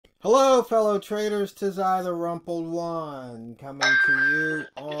Hello, fellow traders. 'Tis I, TheRumpledOne, coming to you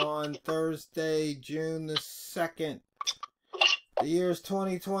on Thursday, June the 2nd. The year's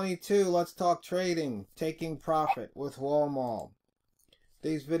 2022. Let's talk trading, taking profit with Walmal.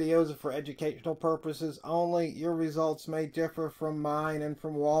 These videos are for educational purposes only. Your results may differ from mine and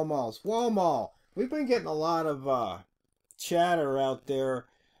from Walmal's. Walmal, we've been getting a lot of chatter out there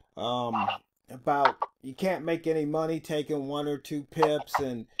about you can't make any money taking 1 or 2 pips,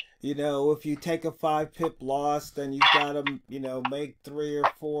 and if you take a 5 pip loss, then you've got to make 3 or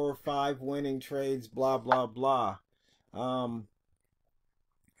 4 or 5 winning trades, blah blah blah. um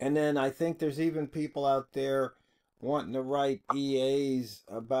and then I think there's even people out there wanting to write EAs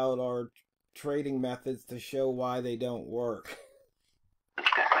about our trading methods to show why they don't work.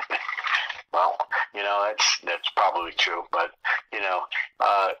 Well, that's probably true, but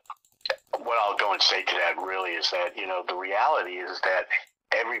uh, what I'll go and say to that really is that the reality is that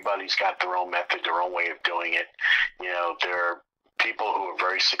everybody's got their own method, their own way of doing it. There are people who are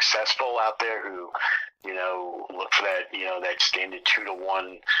very successful out there who look for that standard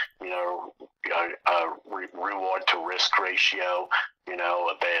 2-to-1 reward to risk ratio. They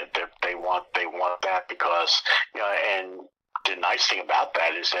want that because and the nice thing about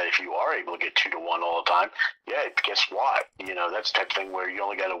that is that if you are able to get 2-to-1 all the time, yeah, guess what? That's the type of thing where you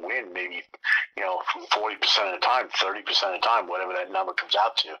only got to win maybe 40% of the time, 30% of the time, whatever that number comes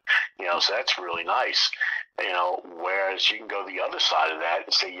out to. So that's really nice. Whereas you can go the other side of that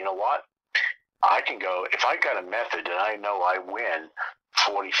and say, you know what? I can go, if I got a method and I know I win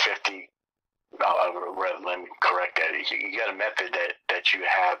 40, 50, let me correct that. You got a method that you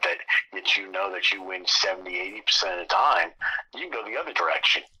have that that you win 70, 80% of the time, you can go the other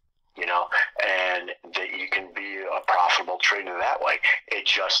direction, and that you can be a profitable trader that way. It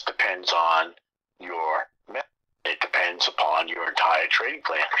just depends on your method. It depends upon your entire trading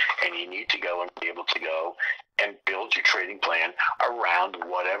plan, and you need to go and be able to go and build your trading plan around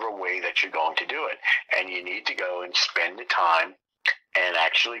whatever way that you're going to do it. And you need to go and spend the time and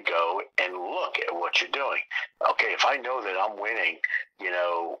actually go and look at what you're doing. Okay, if I know that I'm winning,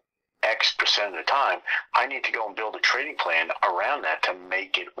 X% of the time, I need to go and build a trading plan around that to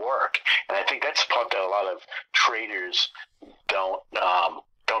make it work. And I think that's the part that a lot of traders don't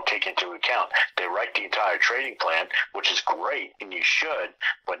take into account. They write the entire trading plan, which is great, and you should,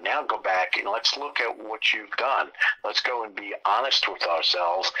 but now go back and let's look at what you've done. Let's go and be honest with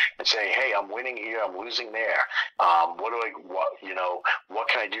ourselves and say, hey, I'm winning here, I'm losing there. What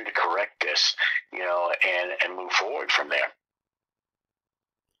can I do to correct this, and move forward from there.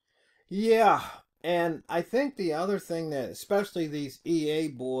 Yeah, and I think the other thing that, especially these EA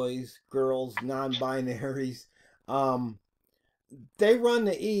boys, girls, non-binaries, they run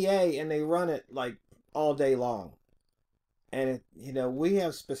the EA and they run it like all day long. And we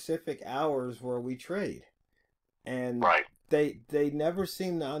have specific hours where we trade, and Right. they never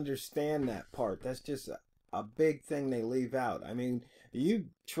seem to understand that part. That's just a big thing they leave out. I mean, you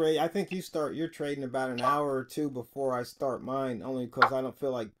trade. I think you start your trading about an hour or two before I start mine, only because I don't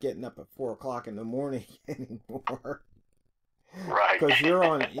feel like getting up at 4 o'clock in the morning anymore. Right. Because you're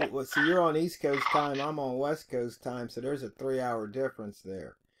on East Coast time, I'm on West Coast time, so there's a 3 hour difference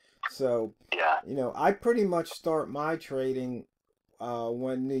there. So, Yeah. I pretty much start my trading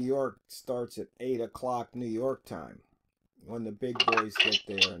when New York starts at 8 o'clock New York time, when the big boys get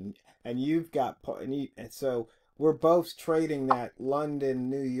there, and you've got and so we're both trading that London,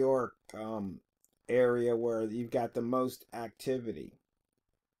 New York area where you've got the most activity.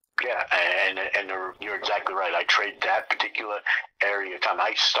 Yeah, and you're exactly right. I trade that particular area of time.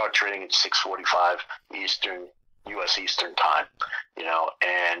 I start trading at 6:45 Eastern, U.S. Eastern time,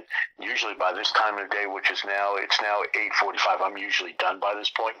 and usually by this time of the day, it's now 8:45. I'm usually done by this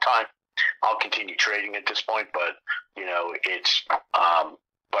point in time. I'll continue trading at this point, but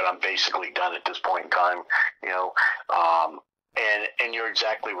but I'm basically done at this point in time. And you're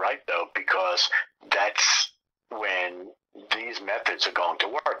exactly right though, because that's when these methods are going to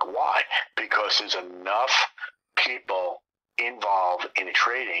work. Why? Because there's enough people involved in the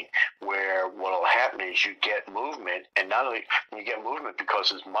trading where what will happen is you get movement, and not only you get movement because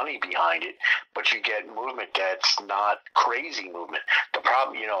there's money behind it, but you get movement that's not crazy movement. The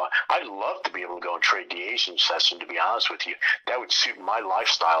problem, I'd love to be able to go and trade the Asian session, to be honest with you. That would suit my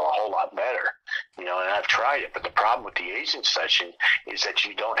lifestyle a whole lot better, and I've tried it. But the problem with the Asian session is that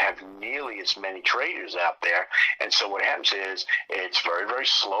you don't have nearly as many traders out there, and so what happens is it's very, very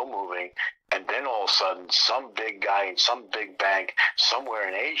slow moving. And then all of a sudden, some big guy in some big bank somewhere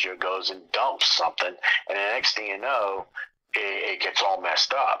in Asia goes and dumps something, and the next thing you know, it gets all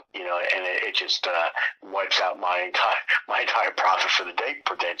messed up, and it just wipes out my entire profit for the day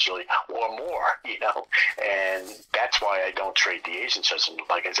potentially or more, and that's why I don't trade the Asian system.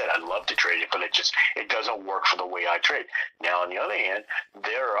 Like I said, I love to trade it, but it doesn't work for the way I trade. Now, on the other hand,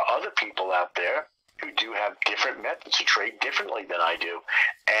 there are other people out there who do have different methods to trade differently than I do,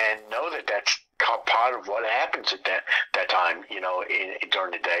 and know that that's part of what happens at that time.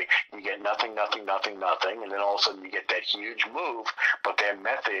 During the day, you get nothing, and then all of a sudden you get that huge move. But their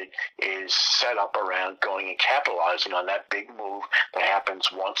method is set up around going and capitalizing on that big move that happens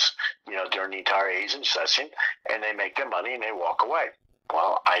once, during the entire Asian session, and they make their money and they walk away.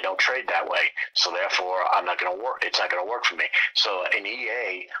 Well, I don't trade that way, so therefore I'm not going to work. It's not going to work for me. So an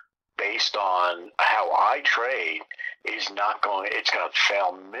EA, based on how I trade, it's going to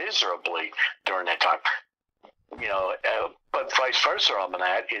fail miserably during that time. But vice versa on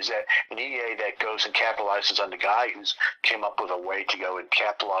that is that an EA that goes and capitalizes on the guy who's came up with a way to go and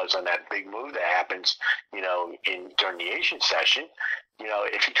capitalize on that big move that happens, during the Asian session,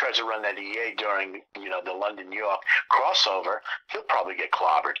 if he tries to run that EA during, the London-New York crossover, he'll probably get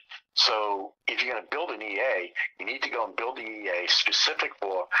clobbered. So if you're going to build an EA, you need to go and build the EA specific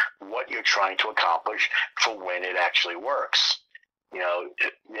for what you're trying to accomplish for when it actually works. And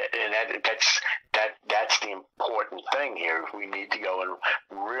that's the important thing here. We need to go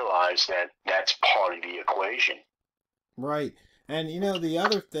and realize that that's part of the equation. Right. And the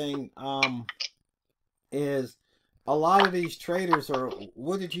other thing is a lot of these traders are,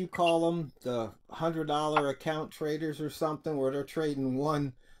 what did you call them? The $100 account traders or something, where they're trading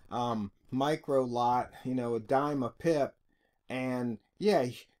one micro lot, a dime a pip, and yeah,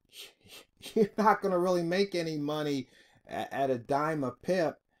 you're not going to really make any money at a dime a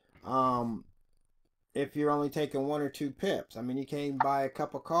pip if you're only taking 1 or 2 pips. I mean, you can't even buy a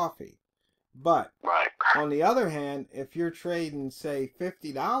cup of coffee. But right. On the other hand, if you're trading, say,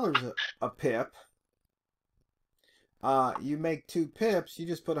 $50 a pip, you make 2 pips, you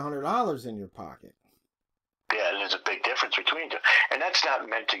just put $100 in your pocket. Yeah, there's a big difference between them. And that's not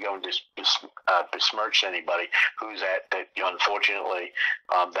meant to go and besmirch anybody who's that unfortunately,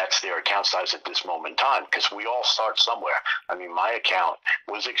 that's their account size at this moment in time, because we all start somewhere. I mean, my account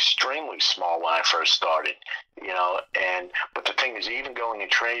was extremely small when I first started, but the thing is, even going and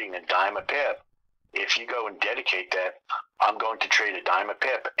trading a dime a pip, if you go and dedicate that, I'm going to trade a dime a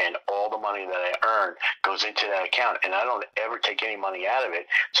pip, and all the money that I earn goes into that account, and I don't ever take any money out of it,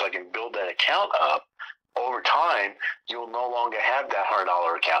 so I can build that account up. Over time, you'll no longer have that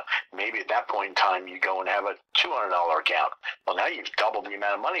 $100 account. Maybe at that point in time, you go and have a $200 account. Well, now you've doubled the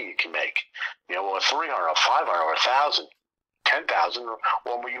amount of money you can make. Or $300, or $500, or $1,000, $10,000,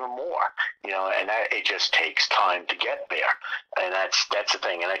 or even more. And that it just takes time to get there. And that's the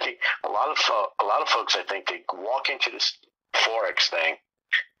thing. And I think a lot of folks, I think, they walk into this Forex thing,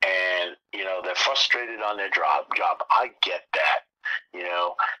 and they're frustrated on their job. I get that.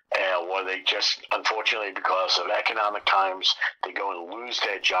 Or they just, unfortunately, because of economic times, they go and lose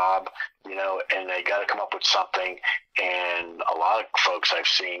their job, and they got to come up with something. And a lot of folks I've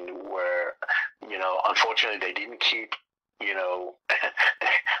seen where, unfortunately, they didn't keep, I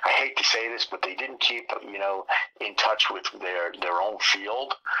hate to say this, but they didn't keep, in touch with their own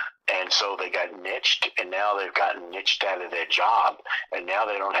field. And so they got niched, and now they've gotten niched out of their job, and now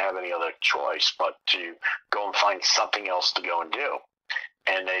they don't have any other choice but to go and find something else to go and do.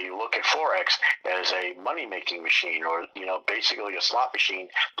 And they look at Forex as a money-making machine, or, basically a slot machine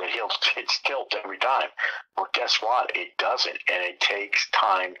that hits tilt every time. Well, guess what? It doesn't, and it takes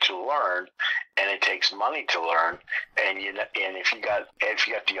time to learn, and it takes money to learn. And if you got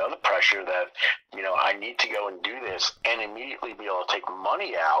the other pressure that, I need to go and do this and immediately be able to take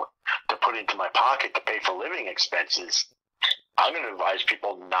money out to put into my pocket to pay for living expenses, I'm going to advise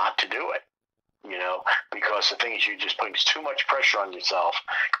people not to do it. Because the thing is, you're just putting too much pressure on yourself,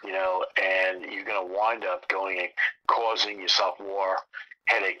 and you're going to wind up going and causing yourself more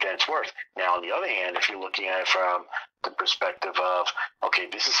headache than it's worth. Now, on the other hand, if you're looking at it from the perspective of, okay,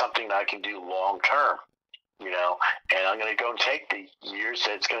 this is something that I can do long term, and I'm going to go and take the years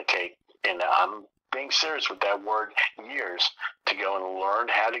that it's going to take, and I'm being serious with that word, years, to go and learn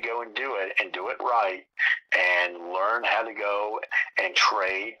how to go and do it right, and learn how to go and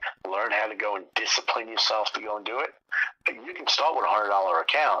trade, learn how to go and discipline yourself to go and do it. You can start with a $100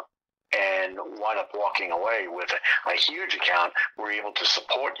 account and wind up walking away with a huge account where you're able to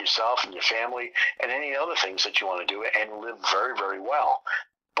support yourself and your family and any other things that you want to do and live very, very well.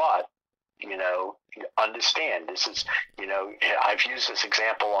 But you know, understand this is, you know, I've used this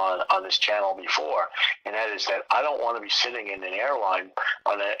example on this channel before, and that is that I don't want to be sitting in an airplane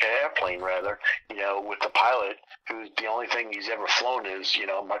rather, you know, with the pilot who's the only thing he's ever flown is, you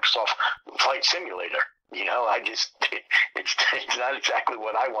know, Microsoft Flight Simulator. You know, it's not exactly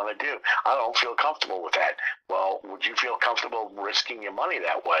what I want to do. I don't feel comfortable with that. Well, would you feel comfortable risking your money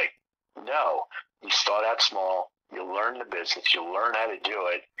that way? No. You start out small, you learn the business, you learn how to do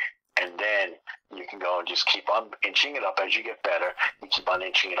it, and then you can go and just keep on inching it up as you get better. You keep on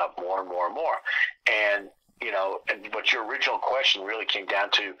inching it up more and more and more. And, you know, but your original question really came down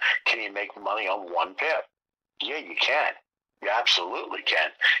to, can you make money on one pip? Yeah, you can. You absolutely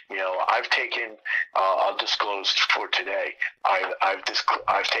can. You know, I've taken, I'll disclose for today,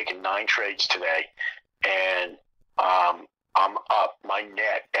 I've taken 9 trades today, and I'm up my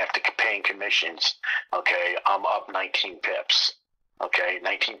net after paying commissions. Okay, I'm up 19 pips. Okay,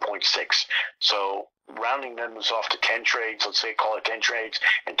 19.6. So rounding them off to 10 trades, let's say call it 10 trades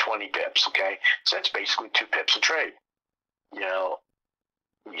and 20 pips. Okay, so that's basically 2 pips a trade. You know,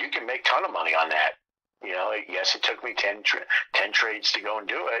 you can make a ton of money on that. You know, yes, it took me 10 trades to go and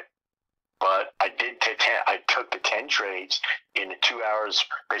do it, but I took the 10 trades in 2 hours,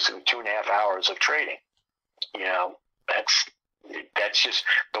 basically 2.5 hours of trading. You know, that's just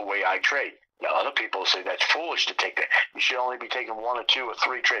the way I trade. Now, other people say that's foolish to take that. You should only be taking 1 or 2 or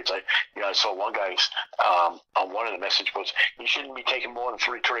 3 trades. I saw one guy on one of the message boards. You shouldn't be taking more than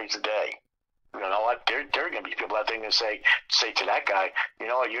 3 trades a day. You know what? There are going to be people out there going to say to that guy, you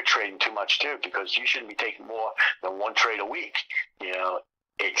know what, you're trading too much too, because you shouldn't be taking more than 1 trade a week. You know,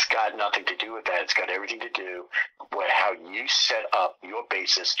 it's got nothing to do with that. It's got everything to do with how you set up your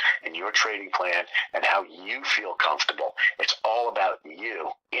basis and your trading plan and how you feel comfortable. It's all about you,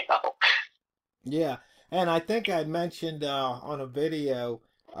 you know. Yeah, and I think I mentioned on a video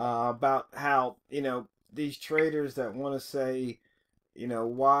about how, you know, these traders that want to say, you know,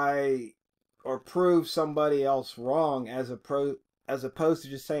 why or prove somebody else wrong as opposed to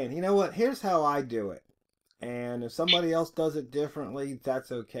just saying, you know what, here's how I do it. And if somebody else does it differently,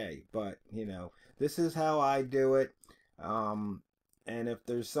 that's okay. But, you know, this is how I do it. And if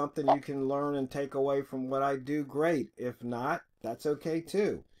there's something you can learn and take away from what I do, great. If not, that's okay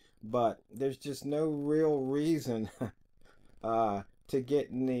too. But there's just no real reason to get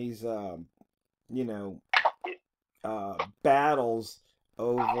in these, you know, battles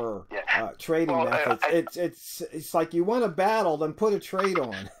over trading methods. It's like, you want a battle, then put a trade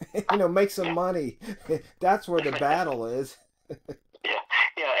on. You know, make some money. That's where the battle is.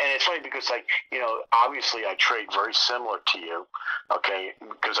 Yeah, and it's funny because, like, you know, obviously I trade very similar to you, okay,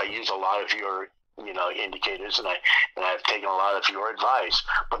 because I use a lot of your, you know, indicators, and I've taken a lot of your advice.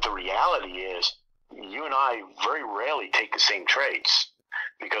 But the reality is, you and I very rarely take the same trades,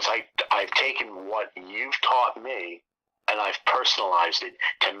 because I've taken what you've taught me and I've personalized it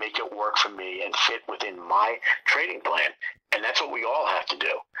to make it work for me and fit within my trading plan. And that's what we all have to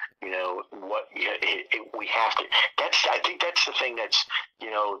do. You know, we have to. I think that's the thing that's, you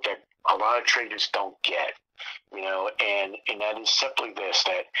know, that a lot of traders don't get. You know, and that is simply this,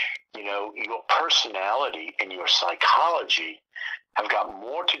 that, you know, your personality and your psychology have got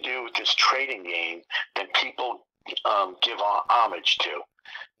more to do with this trading game than people give homage to.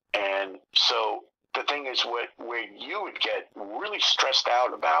 And so the thing is, where you would get really stressed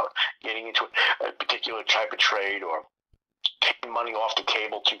out about getting into a particular type of trade, or taking money off the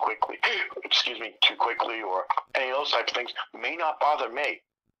table too quickly, or any of those types of things, may not bother me.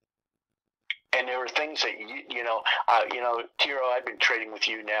 And there are things that you know, Tiro, I've been trading with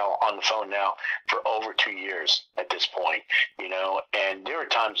you now on the phone now for over 2 years at this point, you know, and there are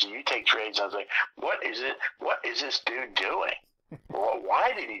times that you take trades and I was like, what is it? What is this dude doing? Well,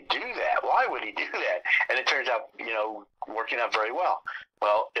 why did he do that? Why would he do that? And it turns out, you know, working out very well.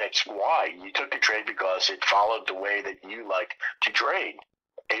 Well, that's why you took the trade, because it followed the way that you like to trade.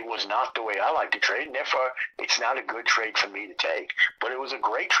 It was not the way I like to trade, and therefore it's not a good trade for me to take. But it was a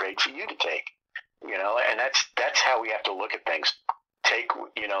great trade for you to take. You know, and that's how we have to look at things.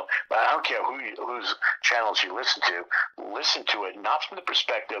 You know, but I don't care whose channels you listen to it not from the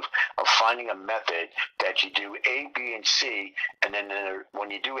perspective of finding a method that you do A, B, and C, and then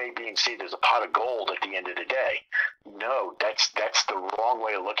when you do A, B, and C, there's a pot of gold at the end of the day. No, that's the wrong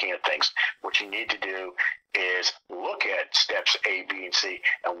way of looking at things. What you need to do is look at steps A, B, and C,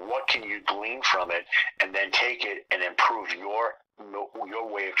 and what can you glean from it, and then take it and improve your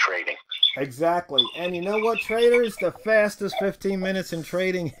way of trading. Exactly. And you know what, traders? The fastest 15 minutes in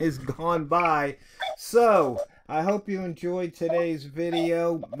trading has gone by. So I hope you enjoyed today's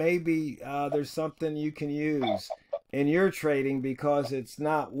video. Maybe there's something you can use. in your trading, because it's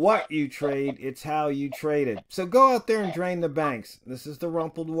not what you trade, it's how you trade it. So go out there and drain the banks. This is the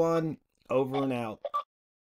Rumpled One, over and out.